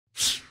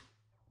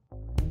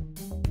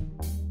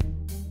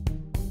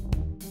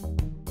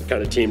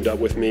kind of teamed up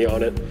with me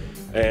on it,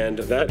 and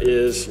that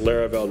is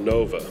Laravel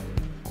Nova.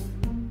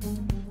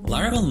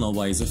 Laravel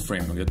Nova is a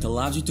framework that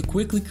allows you to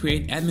quickly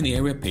create admin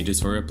area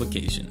pages for your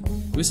application.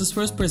 This was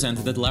first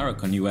presented at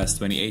Laracon US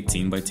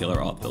 2018 by Taylor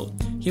Oppel.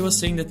 He was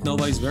saying that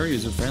Nova is very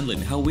user-friendly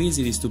and how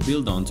easy it is to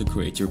build on to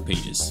create your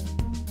pages.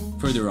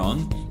 Further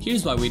on,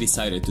 here's why we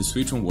decided to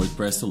switch from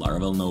WordPress to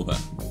Laravel Nova.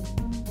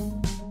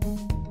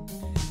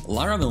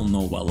 Laravel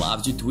Nova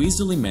allows you to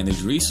easily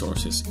manage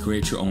resources,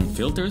 create your own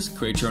filters,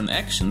 create your own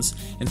actions,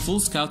 and full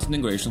Scout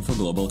integration for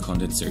global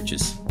content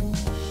searches.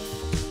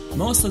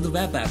 Most of the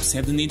web apps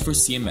have the need for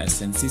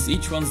CMS, and since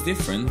each one's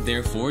different,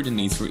 therefore the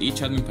needs for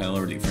each admin panel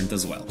are different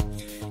as well.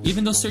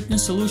 Even though certain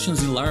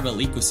solutions in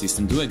Laravel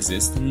ecosystem do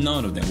exist,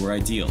 none of them were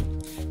ideal.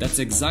 That's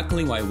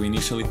exactly why we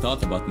initially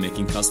thought about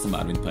making custom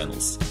admin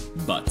panels.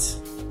 But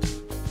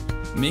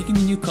making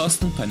a new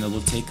custom panel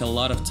will take a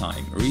lot of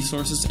time,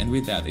 resources, and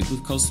with that it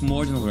would cost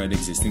more than already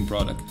existing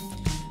product.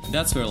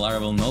 That's where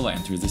Laravel Nova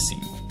enters the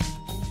scene.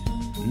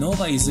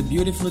 Nova is a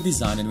beautifully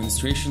designed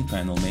administration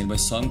panel made by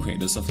some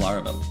creators of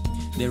Laravel.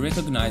 They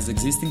recognized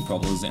existing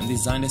problems and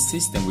designed a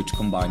system which,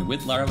 combined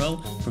with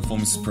Laravel,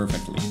 performs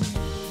perfectly.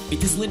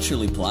 It is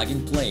literally plug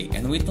and play,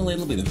 and with a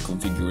little bit of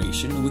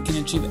configuration, we can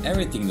achieve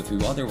everything that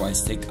would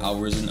otherwise take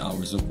hours and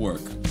hours of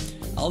work.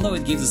 Although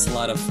it gives us a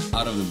lot of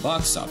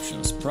out-of-the-box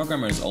options,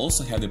 programmers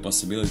also have the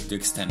possibility to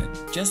extend it,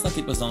 just like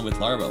it was done with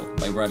Laravel,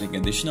 by writing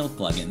additional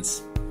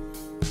plugins.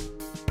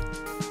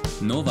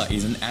 Nova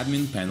is an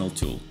admin panel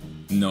tool.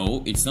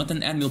 No, it's not an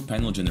admin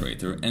panel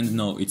generator, and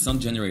no, it's not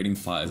generating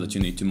files that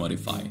you need to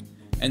modify.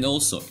 And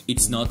also,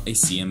 it's not a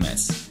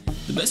CMS.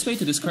 The best way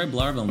to describe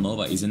Laravel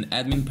Nova is an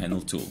admin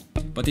panel tool,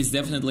 but it's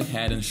definitely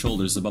head and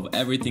shoulders above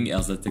everything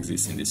else that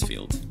exists in this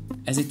field.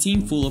 As a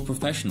team full of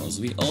professionals,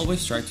 we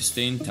always try to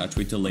stay in touch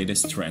with the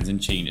latest trends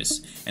and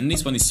changes, and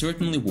this one is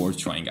certainly worth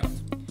trying out.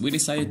 We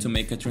decided to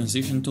make a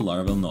transition to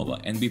Laravel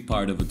Nova and be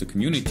part of the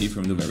community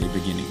from the very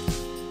beginning.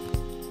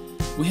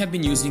 We have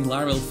been using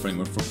Laravel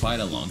Framework for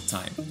quite a long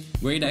time.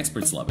 Great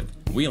experts love it,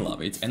 we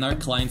love it, and our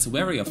clients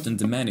very often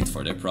demand it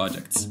for their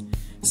projects.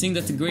 Seeing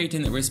that the great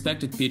and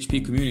respected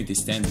PHP community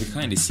stands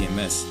behind the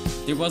CMS,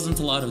 there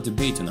wasn't a lot of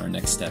debate on our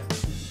next step.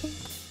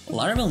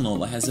 Laravel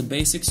Nova has a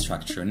basic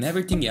structure and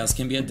everything else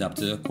can be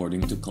adapted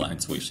according to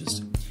clients'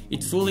 wishes.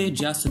 It fully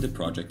adjusts to the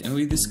project, and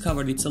we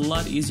discovered it's a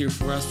lot easier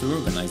for us to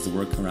organize the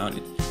work around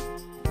it.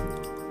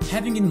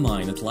 Having in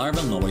mind that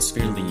Laravel Nova is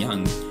fairly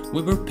young,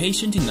 we were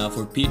patient enough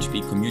for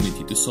PHP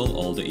community to solve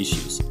all the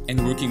issues,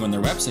 and working on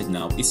our website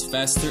now is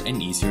faster and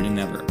easier than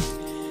ever.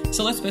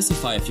 So let's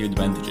specify a few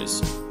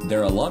advantages. There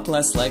are a lot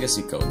less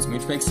legacy codes,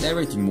 which makes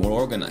everything more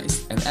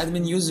organized, and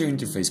admin user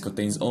interface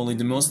contains only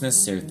the most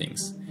necessary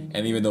things.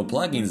 And even though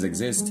plugins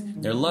exist,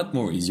 they're a lot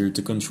more easier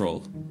to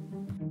control.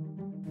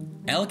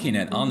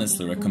 LKnet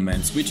honestly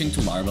recommends switching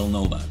to Laravel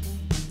Nova.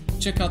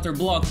 Check out their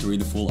blog to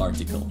read the full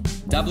article: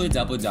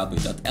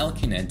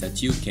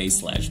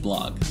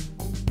 www.lknet.uk/blog.